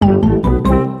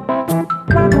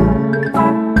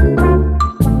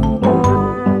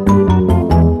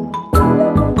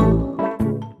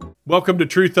welcome to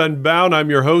Truth Unbound. I'm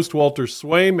your host, Walter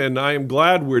Swaim, and I am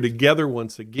glad we're together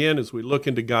once again as we look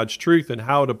into God's truth and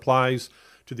how it applies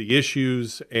to the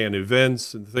issues and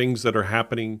events and things that are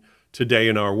happening today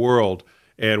in our world.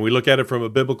 And we look at it from a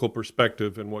biblical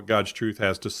perspective and what God's truth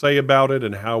has to say about it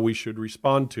and how we should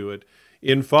respond to it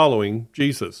in following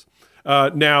Jesus.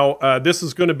 Now, this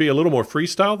is going to be a little more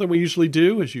freestyle than we usually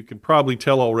do, as you can probably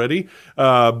tell already,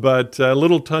 but a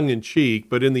little tongue-in-cheek.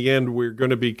 But in the end, we're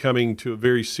going to be coming to a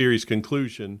very serious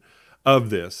conclusion of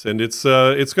this. And it's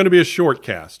going to be a short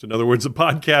cast. In other words, a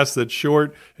podcast that's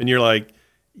short, and you're like,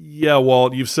 yeah,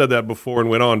 Walt, you've said that before and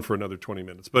went on for another 20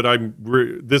 minutes. But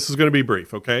this is going to be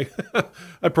brief, okay?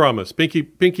 I promise.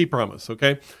 Pinky promise,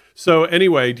 okay? So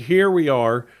anyway, here we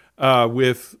are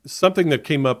with something that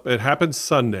came up. It happened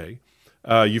Sunday.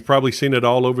 You've probably seen it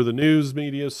all over the news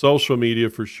media, social media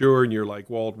for sure, and you're like,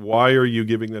 Walt, why are you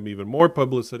giving them even more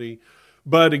publicity?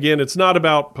 But again, it's not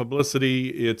about publicity.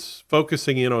 It's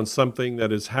focusing in on something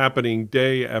that is happening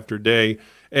day after day.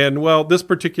 And well, this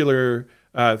particular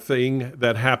thing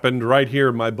that happened right here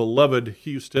in my beloved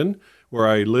Houston, where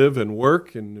I live and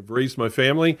work and have raised my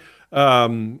family.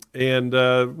 Well,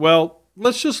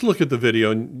 let's just look at the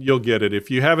video and you'll get it. If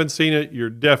you haven't seen it,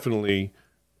 you're definitely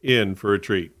in for a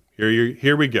treat.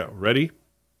 Here we go. Ready?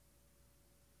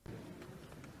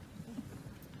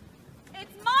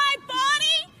 It's my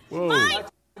body, Whoa. my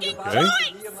choice. It's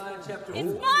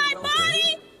my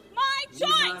body, my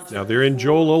choice. Now they're in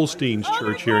Joel Osteen's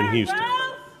church here in Houston.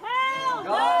 Hell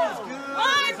no.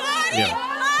 My body, Yeah.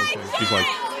 my Okay. choice. She's like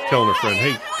telling her friend,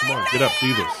 hey, come on, get up, do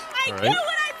this. I All do right? what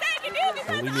I say to do because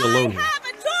Don't leave me alone I here. have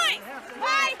a choice.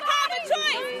 I have a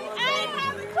choice. I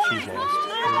have a choice. She's lost.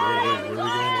 Wait, where are we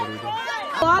going?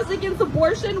 Laws against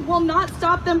abortion will not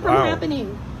stop them from Wow.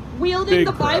 happening. Wielding Big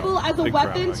the Bible crowd. as a Big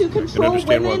weapon crowd. to I can control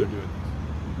understand why they're doing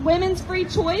it. women's free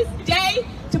choice. Day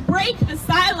to break the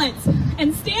silence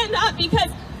and stand up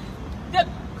because the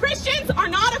Christians are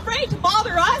not afraid to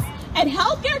bother us at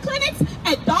healthcare clinics,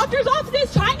 at doctor's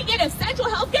offices, trying to get essential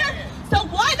healthcare. So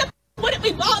why the wouldn't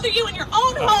we bother you in your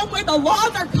own home where the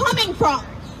laws are coming from?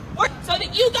 So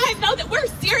that you guys know that we're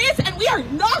serious and we are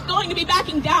not going to be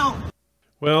backing down.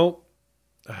 Well,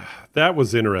 that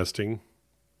was interesting.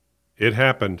 It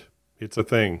happened. It's a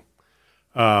thing.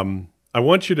 I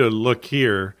want you to look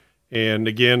here. And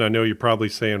again, I know you're probably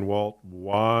saying, Walt,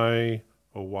 why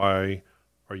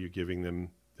are you giving them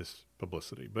this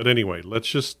publicity? But anyway, let's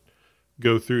just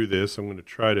go through this. I'm going to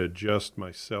try to adjust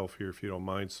myself here, if you don't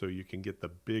mind, so you can get the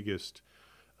biggest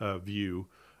view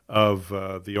of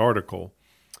the article.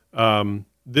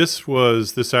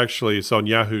 This actually is on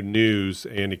Yahoo News,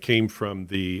 and it came from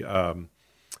the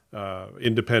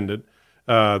Independent.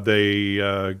 They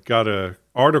got an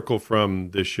article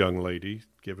from this young lady,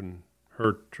 given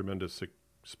her tremendous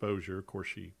exposure. Of course,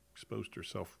 she exposed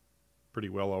herself pretty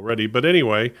well already. But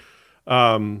anyway,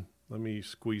 let me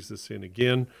squeeze this in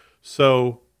again.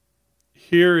 So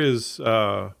here is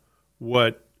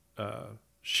what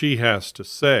she has to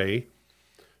say.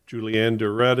 Julianne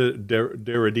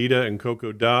Derrida and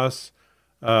Coco Das,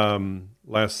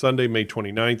 last Sunday, May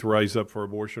 29th, Rise Up for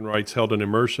Abortion Rights held an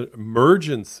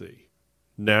emergency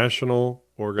national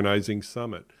organizing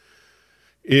summit.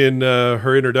 In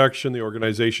her introduction, the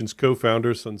organization's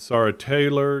co-founder, Sunsara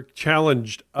Taylor,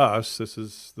 challenged us. This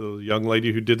is the young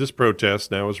lady who did this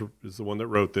protest now is the one that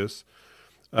wrote this.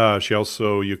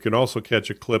 You can also catch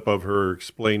a clip of her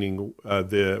explaining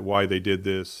why they did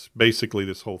this, basically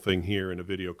this whole thing here in a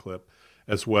video clip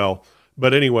as well.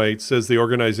 But anyway, it says the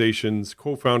organization's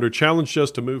co-founder challenged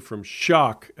us to move from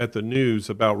shock at the news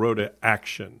about Roe to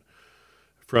action,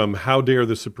 from how dare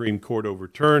the Supreme Court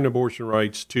overturn abortion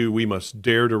rights to we must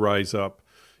dare to rise up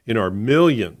in our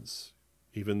millions,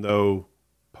 even though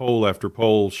poll after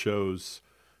poll shows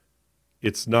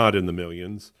it's not in the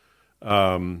millions.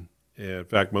 In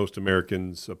fact, most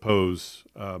Americans oppose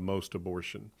most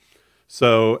abortion.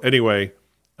 So anyway,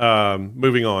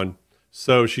 moving on.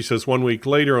 So she says, 1 week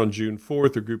later on June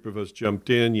 4th, a group of us jumped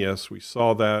in. Yes, we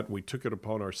saw that. We took it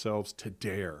upon ourselves to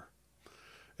dare.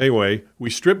 Anyway, we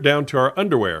stripped down to our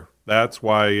underwear. That's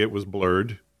why it was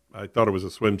blurred. I thought it was a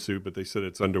swimsuit, but they said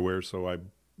it's underwear, so I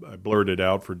blurred it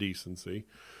out for decency.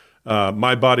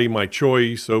 My body, my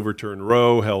choice, overturn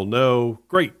Roe, hell no.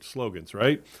 Great slogans,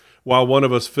 right? While one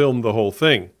of us filmed the whole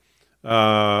thing.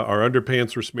 Our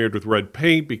underpants were smeared with red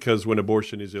paint because when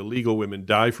abortion is illegal, women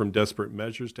die from desperate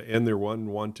measures to end their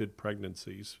unwanted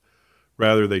pregnancies.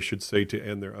 Rather, they should say to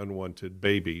end their unwanted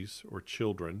babies or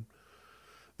children.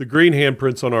 The green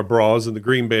handprints on our bras and the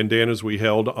green bandanas we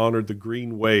held honored the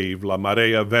green wave, La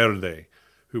Marea Verde,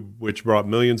 which brought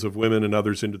millions of women and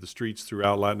others into the streets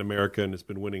throughout Latin America and has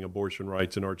been winning abortion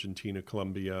rights in Argentina,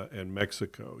 Colombia, and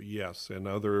Mexico. Yes, and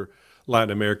other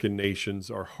Latin American nations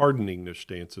are hardening their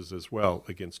stances as well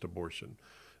against abortion.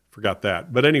 Forgot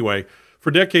that. But anyway,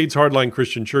 for decades, hardline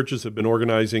Christian churches have been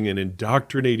organizing and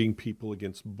indoctrinating people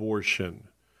against abortion.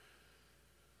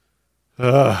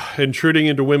 Intruding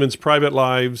into women's private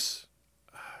lives.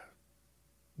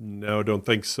 No, don't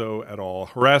think so at all.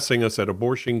 Harassing us at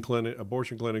abortion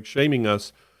clinics, shaming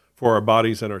us for our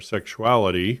bodies and our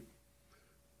sexuality.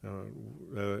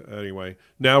 Anyway,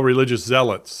 now religious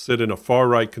zealots sit in a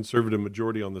far-right conservative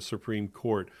majority on the Supreme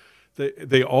Court.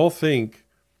 They all think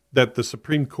that the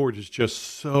Supreme Court is just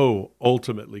so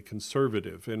ultimately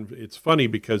conservative. And it's funny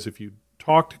because if you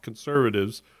talk to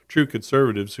conservatives, true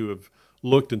conservatives who have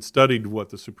looked and studied what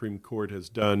the Supreme Court has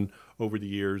done over the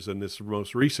years, and this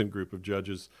most recent group of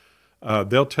judges,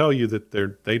 they'll tell you that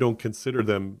they don't consider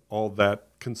them all that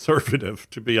conservative,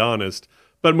 to be honest.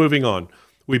 But moving on,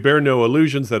 we bear no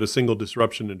illusions that a single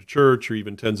disruption in a church or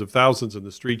even tens of thousands in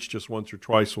the streets just once or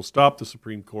twice will stop the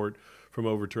Supreme Court from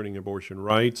overturning abortion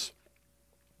rights,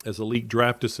 as a leaked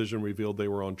draft decision revealed they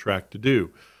were on track to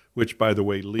do, which, by the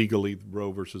way, legally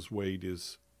Roe versus Wade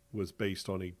was based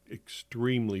on an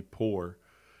extremely poor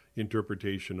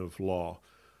interpretation of law.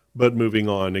 But moving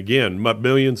on, again,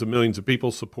 millions and millions of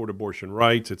people support abortion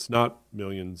rights. It's not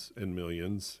millions and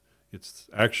millions. It's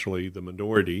actually the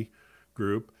minority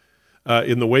group.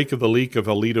 In the wake of the leak of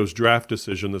Alito's draft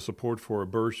decision, the support for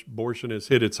abortion has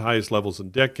hit its highest levels in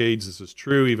decades. This is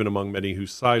true even among many who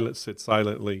sit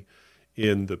silently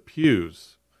in the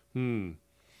pews.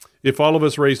 If all of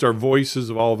us raised our voices,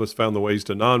 if all of us found the ways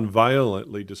to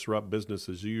non-violently disrupt business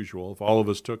as usual, if all of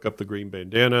us took up the green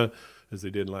bandana as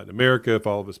they did in Latin America, if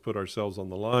all of us put ourselves on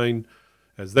the line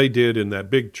as they did in that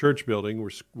big church building,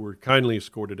 were kindly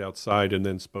escorted outside and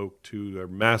then spoke to a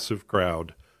massive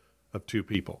crowd of 2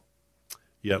 people.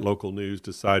 Yet local news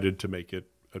decided to make it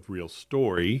a real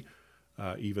story,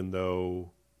 even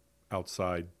though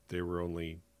outside there were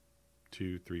only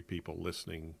 2-3 people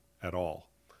listening at all.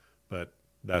 But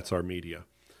that's our media.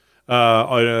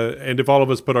 And if all of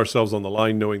us put ourselves on the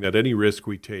line, knowing that any risk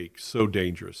we take, so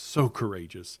dangerous, so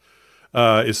courageous,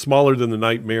 is smaller than the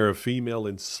nightmare of female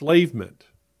enslavement.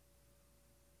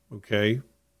 Okay,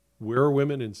 where are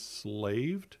women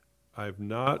enslaved? I've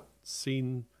not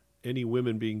seen any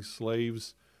women being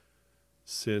slaves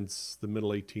since the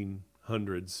middle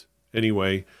 1800s.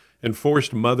 Anyway, and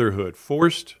forced motherhood.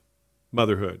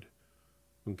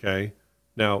 Okay,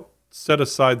 now, set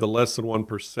aside the less than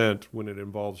 1% when it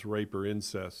involves rape or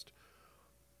incest.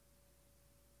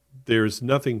 There's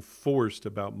nothing forced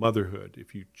about motherhood.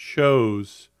 If you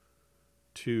chose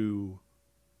to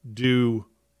do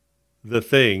the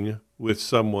thing with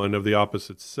someone of the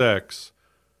opposite sex,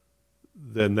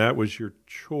 then that was your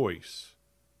choice.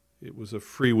 It was a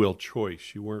free will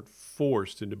choice. You weren't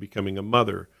forced into becoming a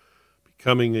mother.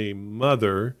 Becoming a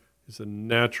mother is a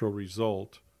natural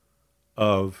result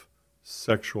of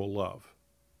sexual love.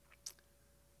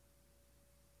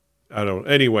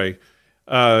 Anyway,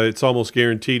 it's almost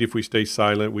guaranteed if we stay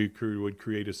silent, we would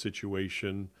create a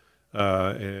situation. We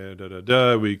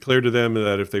clear to them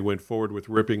that if they went forward with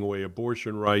ripping away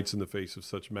abortion rights in the face of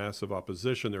such massive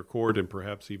opposition, their court and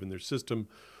perhaps even their system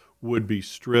would be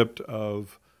stripped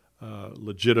of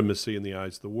legitimacy in the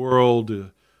eyes of the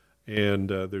world. And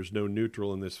there's no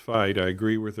neutral in this fight. I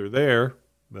agree with her there,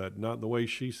 but not in the way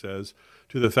she says.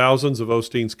 To the thousands of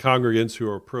Osteen's congregants who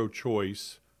are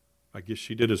pro-choice, I guess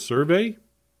she did a survey?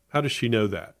 How does she know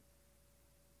that?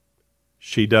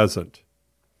 She doesn't.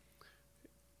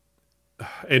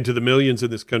 And to the millions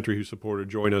in this country who support her,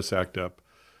 join us, act up,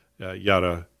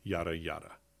 yada, yada,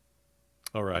 yada.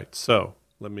 All right, so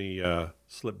let me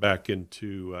slip back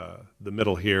into the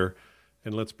middle here,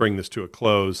 and let's bring this to a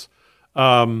close.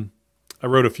 I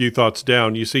wrote a few thoughts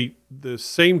down. You see, the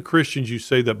same Christians you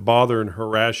say that bother and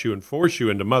harass you and force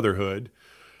you into motherhood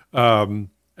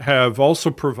have also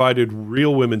provided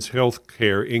real women's health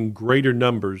care in greater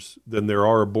numbers than there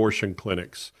are abortion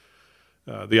clinics.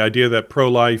 The idea that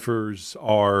pro-lifers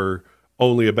are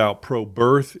only about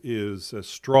pro-birth is a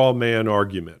straw man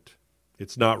argument.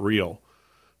 It's not real.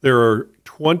 There are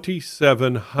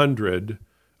 2,700,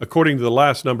 according to the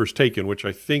last numbers taken, which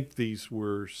I think these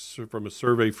were from a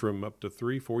survey from up to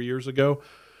 3-4 years ago,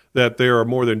 that there are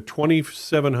more than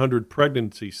 2,700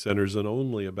 pregnancy centers and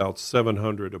only about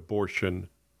 700 abortion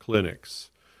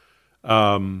clinics.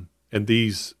 And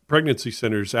these pregnancy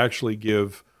centers actually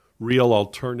give real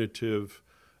alternatives,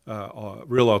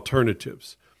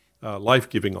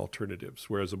 life-giving alternatives,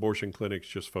 whereas abortion clinics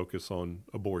just focus on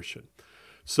abortion.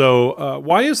 So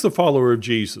why is the follower of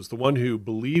Jesus, the one who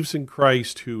believes in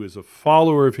Christ, who is a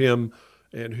follower of him,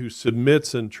 and who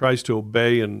submits and tries to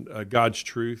obey in God's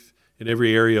truth in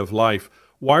every area of life,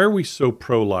 why are we so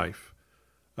pro-life,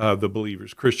 the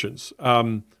believers, Christians?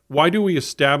 Why do we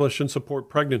establish and support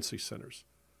pregnancy centers?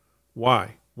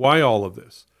 Why? Why all of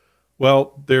this?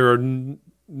 Well, there are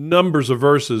numbers of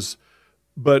verses,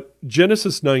 but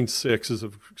Genesis 9:6 is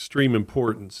of extreme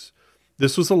importance.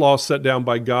 This was a law set down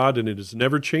by God, and it has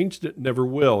never changed. It never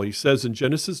will. He says in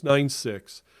Genesis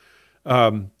 9:6,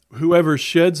 whoever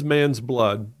sheds man's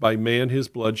blood, by man his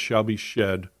blood shall be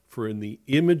shed. For in the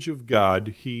image of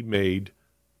God he made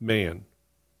man.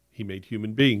 He made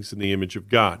human beings in the image of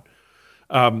God.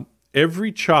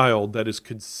 Every child that is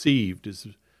conceived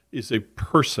is a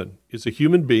person, is a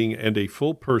human being and a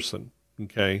full person,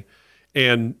 okay?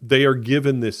 And they are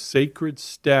given this sacred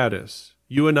status.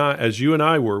 You and I, as you and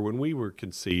I were when we were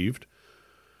conceived,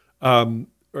 are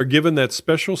given that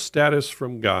special status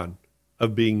from God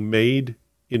of being made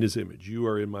in his image. You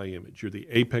are in my image. You're the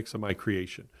apex of my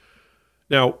creation.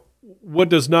 Now, what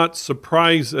does not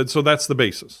surprise, and so that's the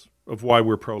basis of why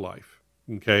we're pro-life,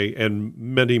 okay, and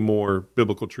many more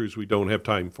biblical truths we don't have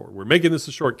time for. We're making this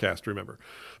a short cast, remember.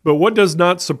 But what does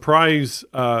not surprise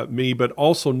me, but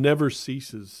also never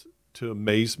ceases to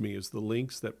amaze me, is the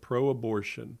lengths that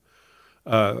pro-abortion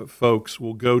folks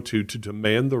will go to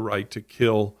demand the right to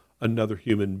kill another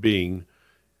human being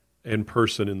and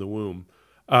person in the womb.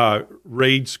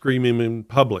 Rage screaming in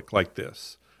public like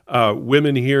this.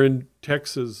 Women here in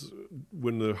Texas,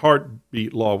 when the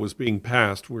heartbeat law was being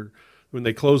passed, when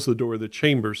they closed the door of the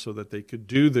chamber so that they could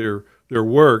do their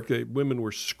work, women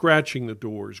were scratching the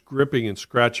doors, gripping and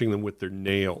scratching them with their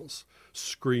nails,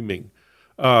 screaming,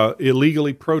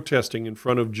 illegally protesting in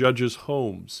front of judges'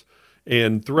 homes,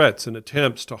 and threats and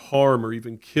attempts to harm or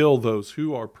even kill those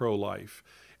who are pro-life,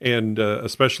 and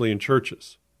especially in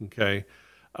churches, okay,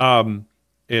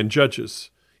 and judges.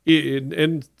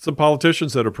 And some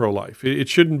politicians that are pro-life. It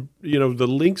shouldn't, the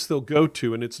links they'll go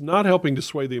to, and it's not helping to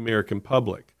sway the American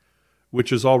public,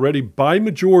 which is already by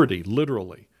majority,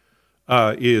 literally,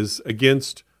 is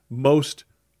against most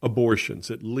abortions.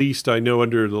 At least I know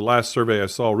under the last survey I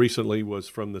saw recently was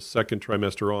from the second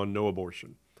trimester on, no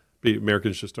abortion.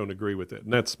 Americans just don't agree with it.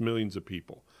 And that's millions of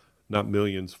people, not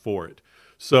millions for it.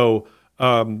 So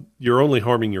you're only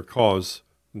harming your cause,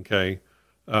 okay,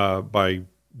 by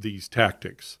these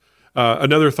tactics.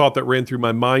 Another thought that ran through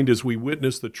my mind as we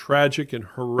witnessed the tragic and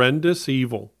horrendous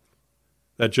evil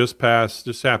that just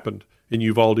happened in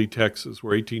Uvalde, Texas,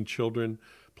 where 18 children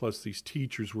plus these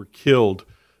teachers were killed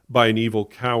by an evil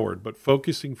coward. But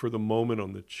focusing for the moment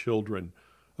on the children,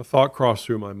 a thought crossed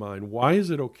through my mind. Why is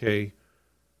it okay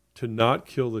to not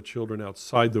kill the children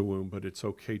outside the womb, but it's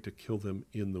okay to kill them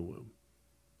in the womb?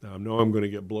 Now, I know I'm going to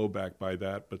get blowback by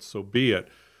that, but so be it.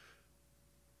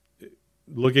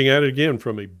 Looking at it again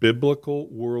from a biblical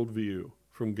worldview,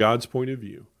 from God's point of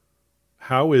view,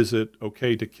 how is it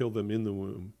okay to kill them in the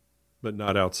womb, but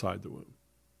not outside the womb?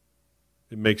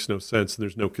 It makes no sense, and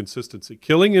there's no consistency.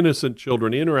 Killing innocent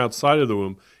children in or outside of the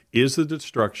womb is the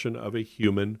destruction of a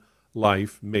human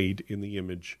life made in the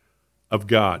image of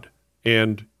God.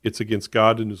 And it's against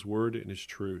God and his word and his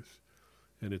truth.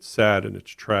 And it's sad and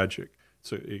it's tragic.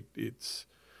 So it's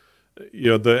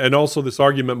and also this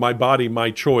argument, my body, my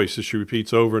choice, as she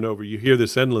repeats over and over. You hear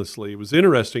this endlessly. It was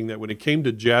interesting that when it came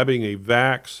to jabbing a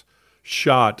vax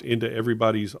shot into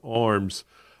everybody's arms,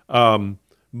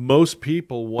 most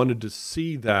people wanted to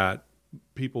see that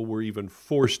people were even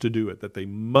forced to do it, that they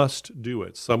must do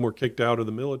it. Some were kicked out of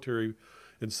the military,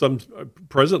 and some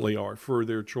presently are, for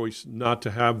their choice not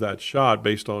to have that shot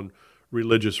based on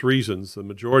religious reasons, the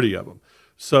majority of them.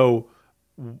 So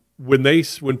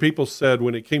when people said,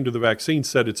 when it came to the vaccine,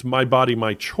 said it's my body,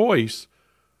 my choice,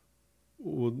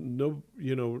 well, no,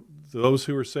 those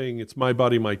who were saying it's my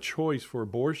body, my choice for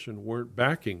abortion weren't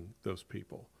backing those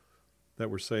people that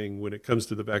were saying when it comes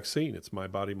to the vaccine, it's my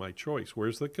body, my choice.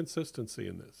 Where's the consistency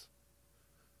in this?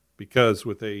 Because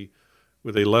with a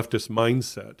leftist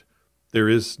mindset, there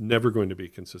is never going to be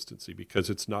consistency because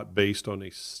it's not based on a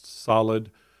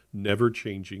solid,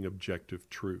 never-changing objective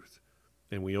truth.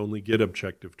 And we only get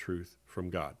objective truth from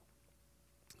God.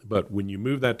 But when you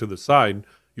move that to the side,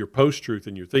 your post-truth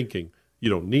and your thinking, you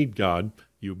don't need God,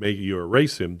 you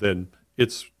erase him, then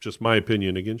it's just my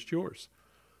opinion against yours.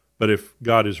 But if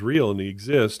God is real and he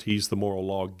exists, he's the moral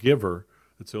law giver,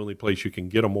 it's the only place you can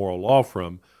get a moral law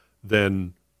from,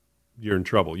 then you're in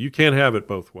trouble. You can't have it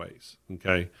both ways,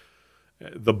 okay?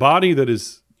 The body that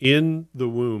is in the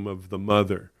womb of the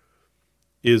mother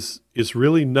is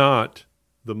really not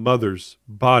the mother's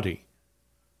body.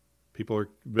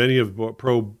 Many of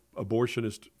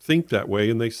abortionists think that way,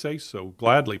 and they say so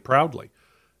gladly, proudly,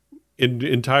 in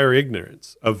entire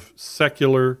ignorance of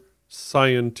secular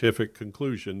scientific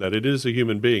conclusion that it is a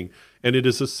human being, and it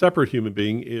is a separate human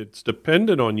being. It's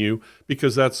dependent on you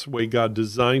because that's the way God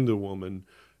designed the woman,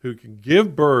 who can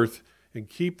give birth and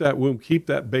keep that womb, keep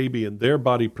that baby and their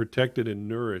body protected and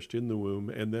nourished in the womb,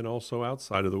 and then also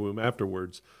outside of the womb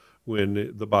afterwards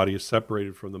when the body is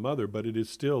separated from the mother. But it is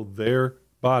still their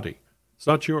body. It's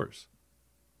not yours.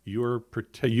 You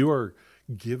are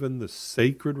given the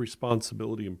sacred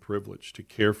responsibility and privilege to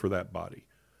care for that body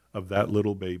of that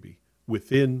little baby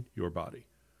within your body.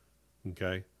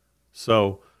 Okay?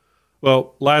 So,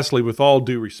 well, lastly, with all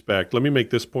due respect, let me make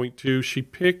this point too. She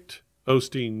picked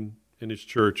Osteen and his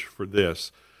church for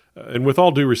this. And with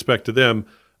all due respect to them,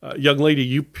 young lady,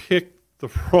 you picked the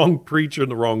wrong preacher in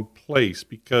the wrong place,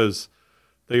 because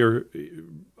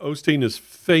Osteen is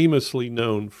famously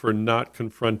known for not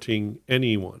confronting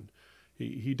anyone.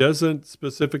 He doesn't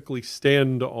specifically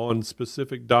stand on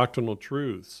specific doctrinal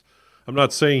truths. I'm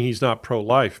not saying he's not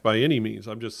pro-life by any means.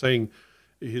 I'm just saying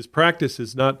his practice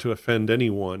is not to offend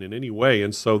anyone in any way,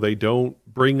 and so they don't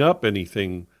bring up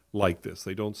anything like this.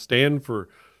 They don't stand for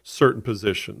certain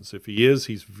positions. If he is,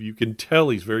 you can tell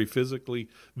he's very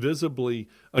visibly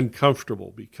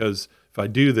uncomfortable, because if I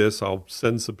do this, I'll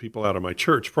send some people out of my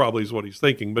church, probably is what he's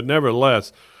thinking. But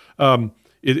nevertheless,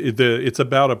 it's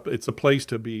a place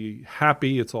to be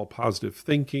happy. It's all positive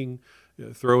thinking.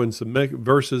 Throw in some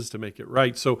verses to make it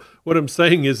right. So what I'm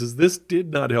saying is this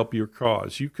did not help your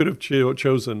cause. You could have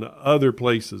chosen other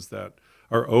places that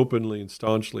are openly and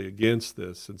staunchly against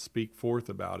this and speak forth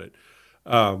about it.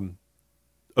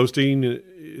 Osteen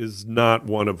is not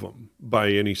one of them by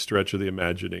any stretch of the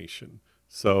imagination.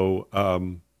 So,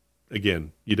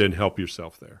 again, you didn't help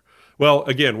yourself there. Well,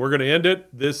 again, we're going to end it.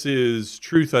 This is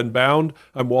Truth Unbound.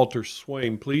 I'm Walter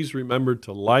Swain. Please remember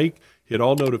to hit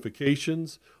all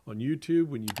notifications on YouTube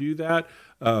when you do that.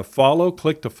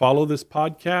 Click to follow this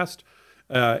podcast,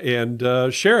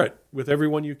 and share it with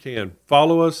everyone you can.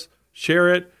 Follow us,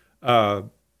 share it,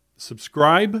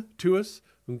 subscribe to us,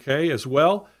 okay, as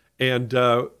well. And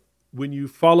when you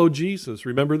follow Jesus,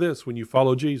 remember this: when you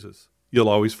follow Jesus, you'll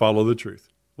always follow the truth.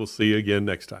 We'll see you again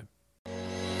next time.